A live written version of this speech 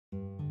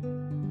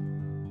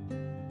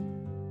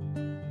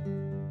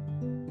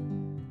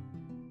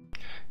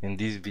In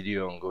this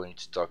video I'm going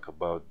to talk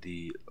about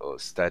the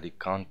static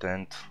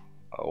content,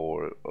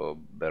 or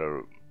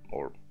better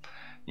or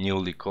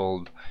newly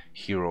called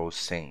hero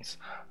scenes.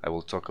 I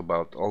will talk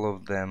about all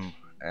of them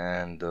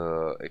and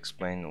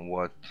explain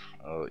what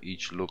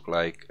each look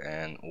like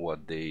and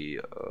what they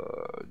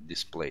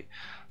display.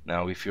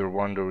 Now if you're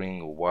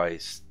wondering why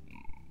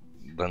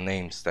the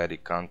name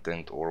static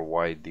content, or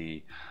why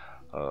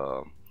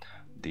uh,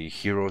 the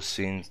hero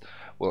scenes,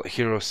 well,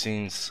 hero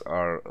scenes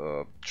are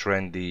a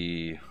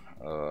trendy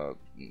uh,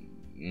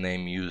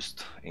 name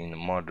used in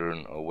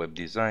modern web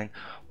design,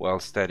 while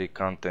static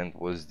content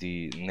was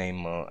the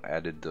name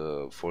added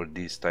for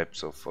these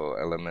types of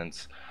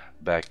elements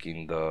back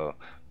in the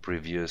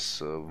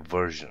previous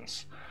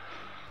versions.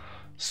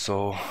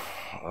 So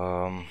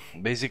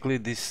basically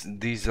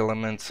these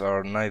elements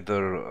are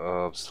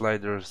neither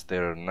sliders,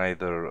 they're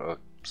neither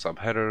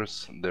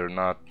subheaders, they're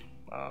not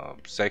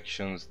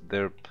sections,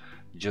 they're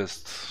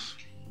just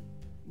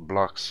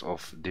blocks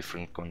of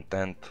different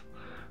content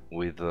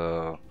with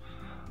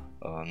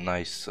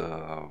nice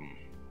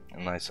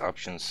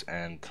options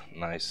and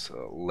nice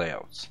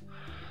layouts.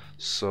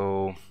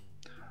 So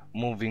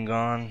moving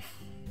on,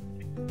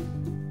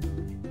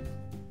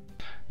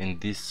 in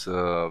this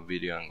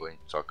video I'm going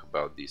to talk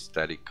about the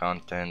static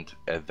content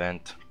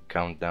event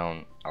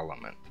countdown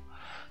element.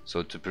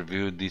 So to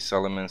preview these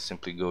elements,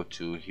 simply go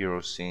to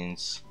hero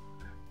scenes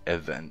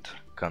event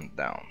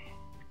countdown.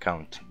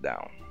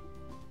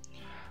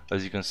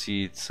 As you can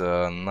see, it's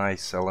a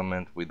nice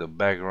element with a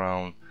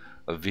background,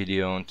 a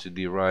video on to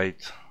the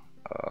right,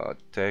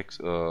 text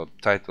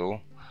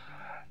title,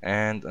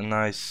 and a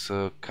nice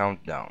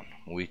countdown,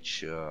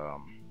 which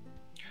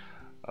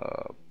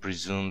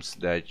presumes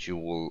that you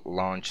will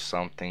launch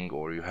something,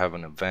 or you have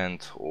an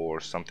event or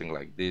something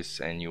like this,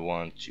 and you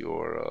want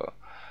your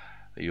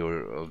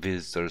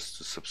visitors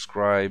to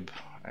subscribe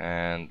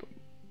and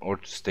or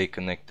to stay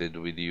connected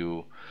with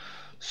you.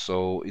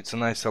 So it's a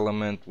nice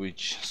element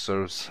which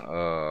serves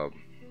a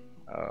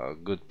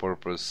good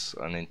purpose,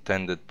 an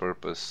intended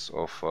purpose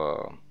of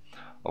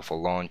a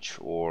launch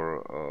or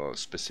a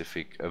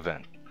specific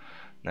event.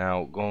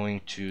 Now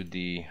going to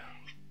the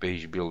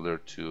page builder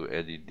to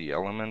edit the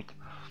element,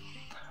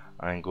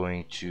 I'm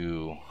going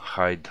to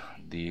hide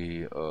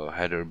the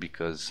header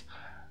because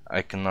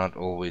I cannot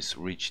always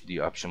reach the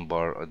option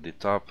bar at the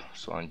top,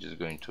 so I'm just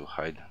going to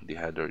hide the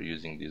header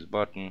using this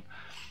button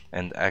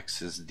and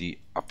access the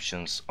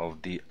options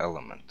of the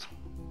element.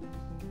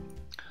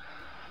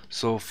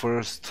 So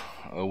first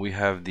we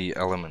have the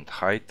element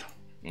height.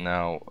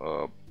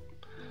 Now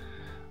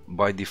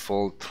by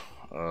default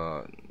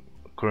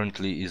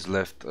currently is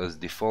left as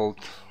default.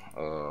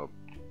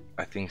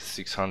 I think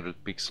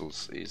 600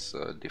 pixels is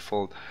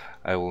default.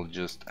 I will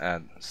just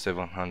add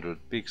 700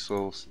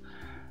 pixels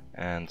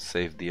and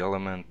save the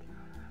element.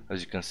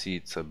 As you can see,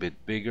 it's a bit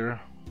bigger,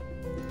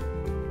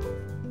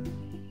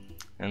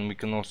 and we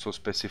can also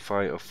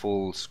specify a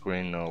full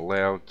screen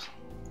layout,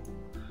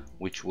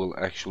 which will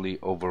actually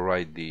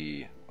override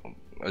the,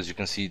 as you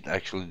can see, it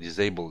actually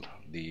disabled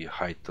the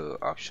height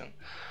option.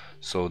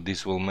 So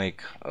this will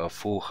make a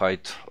full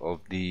height of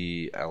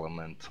the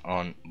element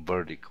on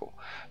vertical,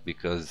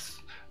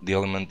 because the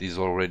element is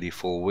already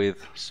full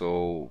width,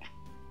 so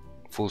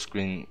full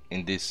screen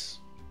in this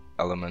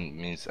element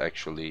means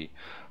actually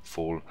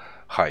full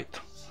height.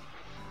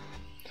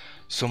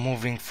 So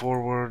moving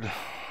forward,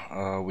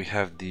 we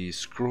have the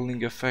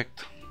scrolling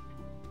effect.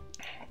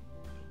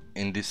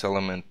 In this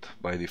element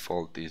by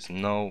default is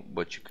no,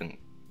 but you can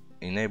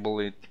enable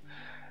it,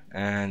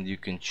 and you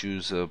can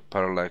choose a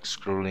parallax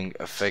scrolling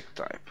effect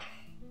type.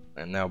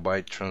 And now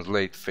by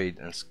translate, fade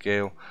and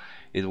scale,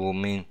 it will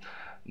mean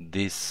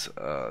this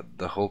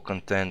the whole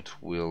content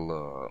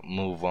will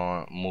move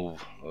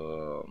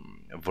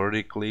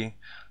vertically,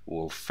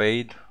 will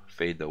fade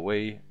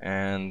away,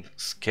 and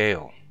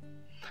scale.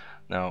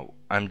 Now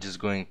I'm just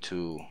going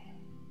to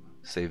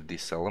save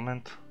this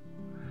element,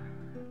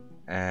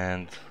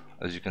 and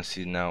as you can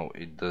see now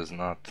it does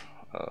not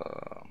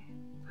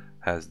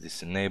has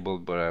this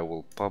enabled, but I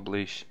will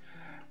publish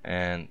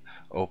and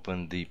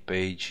open the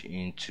page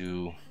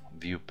into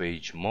view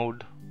page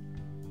mode.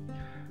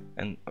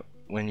 And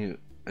when you,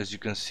 as you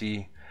can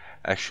see,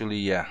 actually,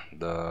 yeah,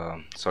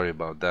 sorry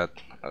about that,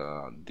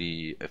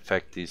 the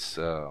effect is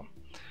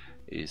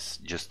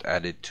just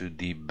added to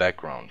the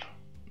background,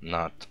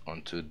 not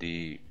onto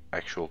the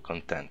actual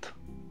content.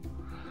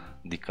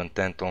 The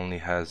content only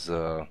has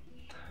a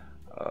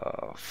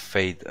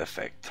fade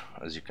effect,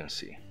 as you can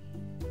see.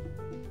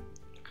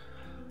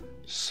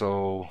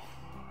 So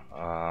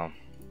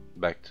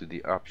back to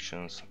the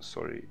options,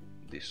 sorry,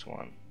 this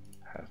one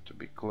has to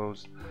be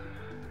closed.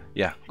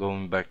 Yeah,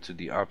 going back to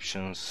the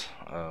options,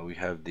 we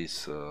have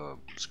this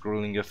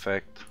scrolling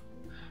effect,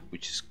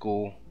 which is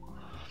cool.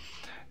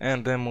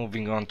 And then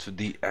moving on to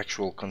the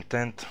actual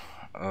content,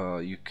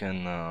 you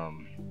can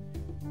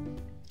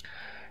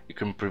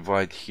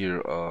provide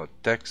here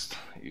text.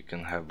 You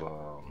can have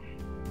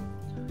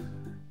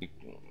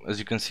as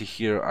you can see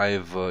here,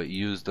 I've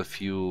used a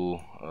few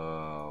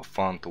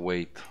font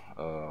weight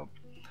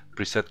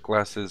preset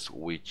classes,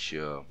 which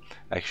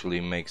actually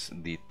makes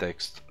the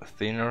text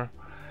thinner,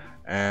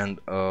 and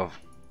a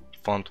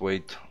font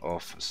weight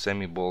of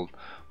semi-bold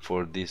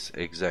for this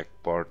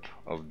exact part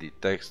of the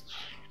text,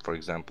 for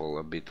example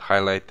a bit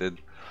highlighted,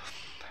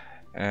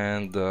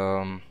 and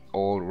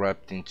all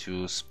wrapped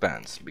into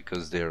spans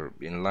because they're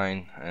in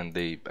line and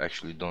they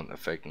actually don't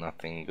affect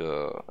nothing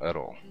at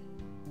all.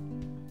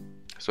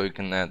 So you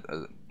can add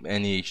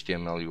any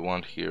HTML you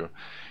want here.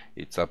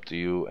 It's up to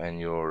you and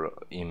your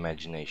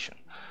imagination.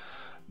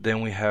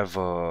 Then we have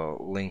a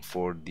link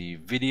for the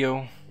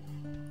video.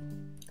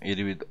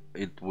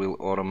 It will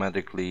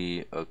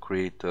automatically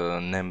create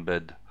an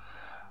embed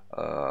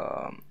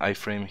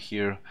iframe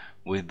here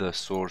with the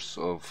source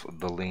of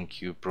the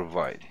link you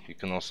provide. You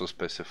can also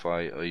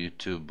specify a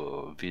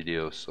YouTube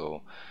video,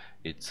 so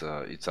it's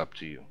up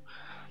to you.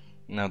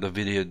 Now the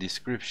video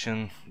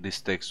description,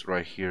 this text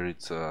right here,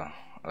 it's a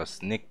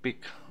sneak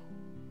peek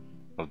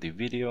of the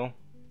video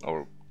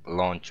or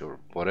launch or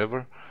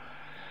whatever.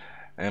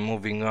 And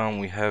moving on,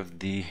 we have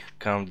the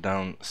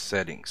countdown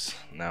settings.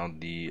 Now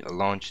the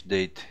launch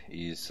date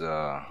is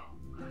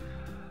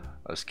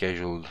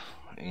scheduled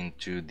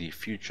into the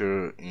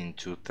future in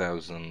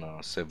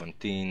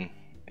 2017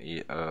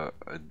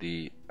 at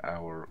the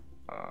hour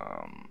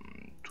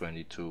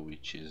 22,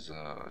 which is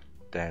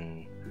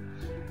 10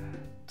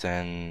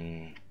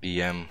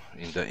 p.m.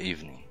 in the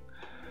evening.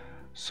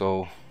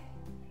 So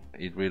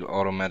it will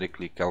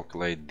automatically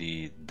calculate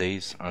the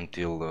days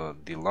until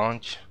the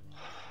launch,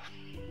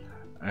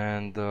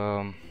 and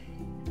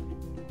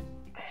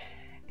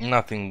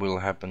nothing will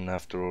happen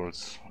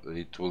afterwards.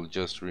 It will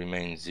just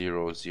remain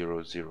 0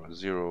 0 0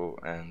 0,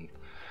 and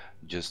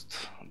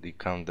just the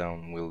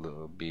countdown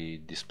will be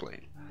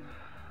displayed.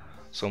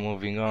 So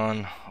moving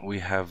on, we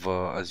have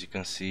as you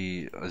can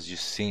see, as you've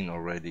seen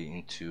already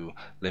into,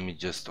 let me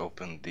just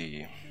open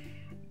the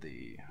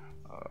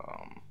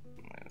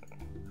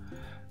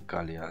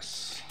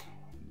Kallyas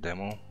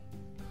demo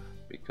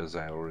because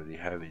I already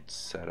have it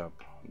set up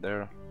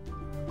there.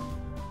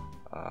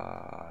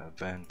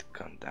 Event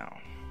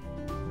countdown.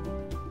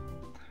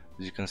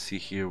 As you can see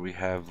here, we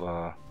have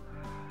a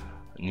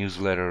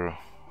newsletter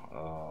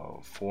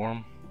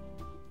form,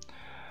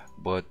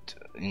 but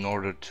in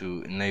order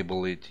to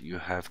enable it you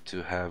have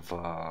to have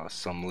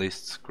some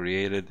lists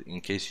created. In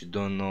case you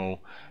don't know,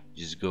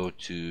 just go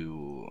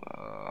to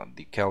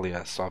the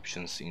Kallyas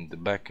options in the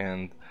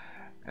backend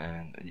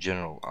and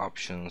general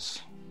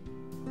options,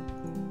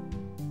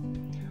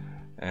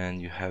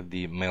 and you have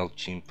the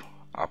MailChimp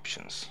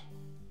options.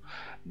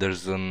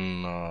 There's a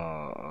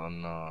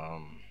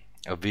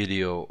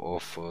video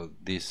of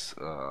this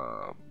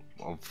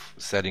of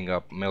setting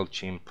up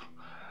MailChimp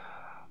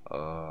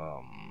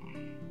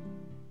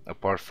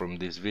apart from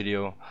this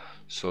video,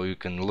 so you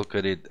can look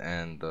at it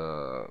and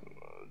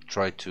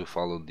try to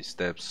follow the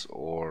steps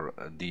or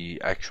the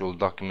actual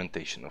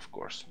documentation, of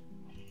course.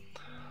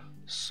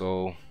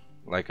 So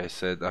like I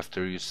said,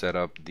 after you set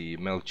up the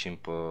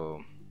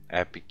MailChimp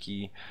API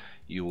key,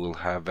 you will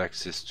have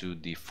access to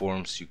the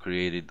forms you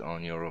created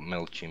on your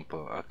MailChimp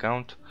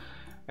account,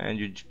 and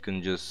you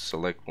can just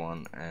select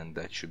one and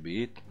that should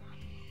be it.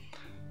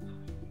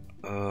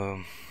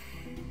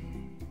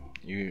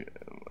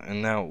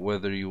 And now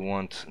whether you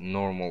want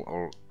normal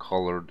or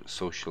colored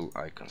social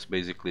icons,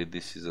 basically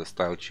this is a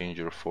style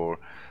changer for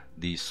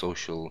the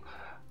social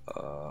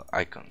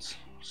icons.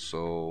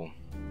 So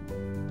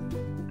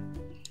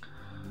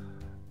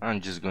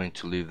I'm just going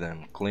to leave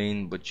them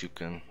clean, but you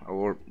can,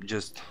 or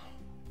just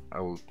I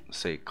will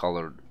say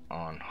colored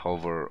on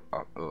hover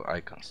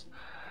icons.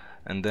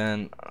 And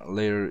then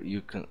later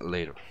you can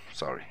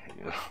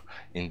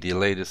in the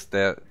latest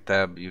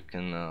tab you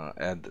can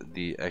add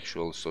the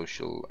actual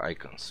social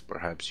icons.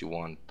 Perhaps you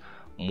want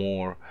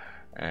more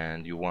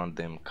and you want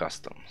them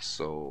custom,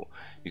 so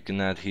you can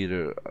add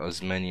here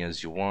as many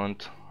as you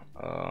want.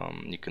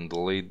 You can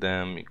delete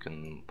them, you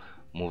can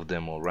move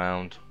them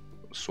around,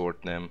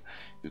 sort them,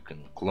 you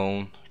can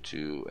clone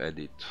to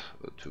edit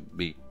to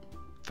be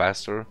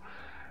faster,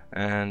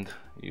 and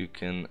you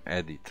can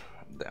edit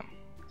them.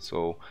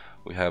 So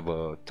we have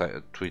a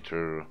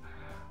Twitter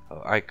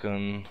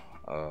icon,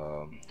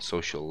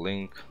 social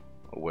link,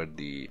 where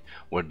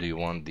do you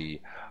want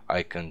the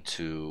icon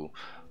to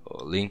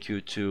link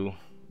you to,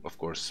 of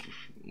course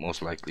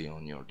most likely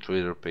on your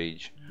Twitter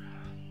page.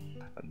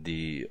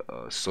 The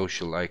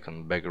social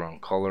icon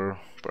background color,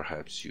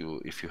 perhaps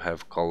if you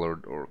have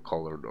colored or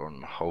colored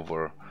on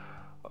hover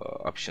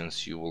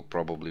options, you will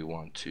probably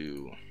want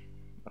to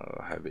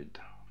have it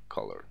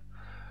colored.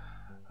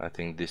 I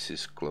think this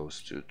is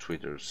close to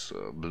Twitter's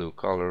blue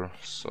color,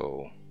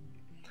 so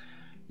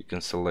you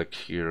can select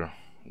here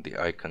the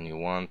icon you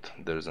want.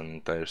 There's an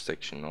entire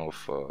section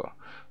of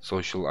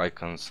social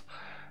icons,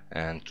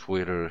 and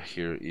Twitter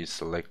here is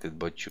selected,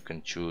 but you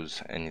can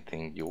choose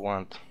anything you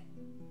want.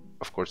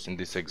 Of course, in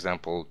this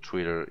example,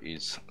 Twitter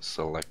is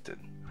selected.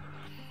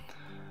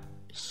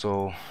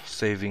 So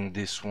saving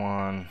this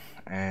one,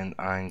 and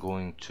I'm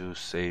going to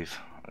save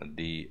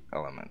the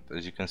element.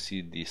 As you can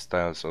see, the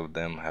styles of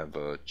them have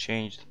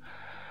changed.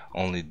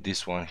 only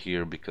this one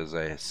here, because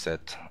I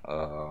set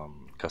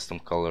custom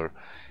color,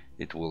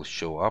 it will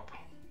show up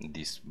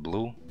this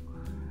blue.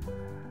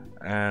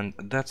 And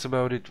that's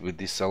about it with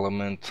this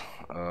element.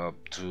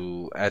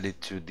 To add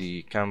it to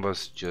the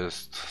canvas,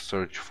 just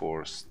search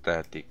for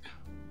static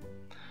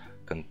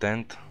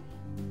content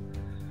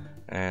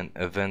and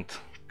event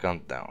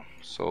countdown.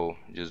 So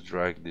just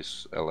drag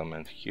this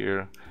element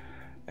here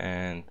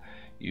and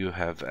you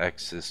have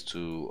access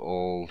to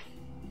all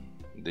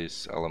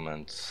these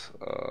elements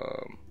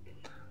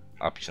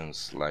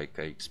options like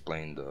I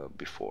explained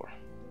before.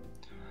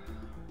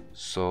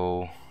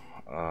 So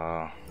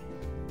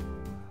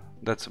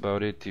that's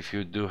about it. If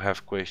you do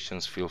have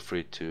questions, feel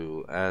free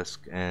to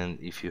ask, and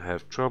if you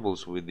have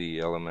troubles with the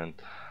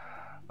element,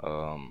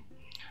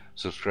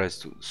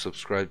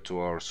 subscribe to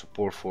our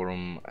support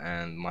forum,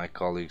 and my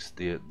colleagues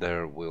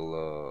there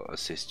will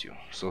assist you.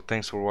 So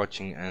thanks for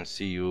watching, and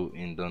see you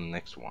in the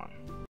next one.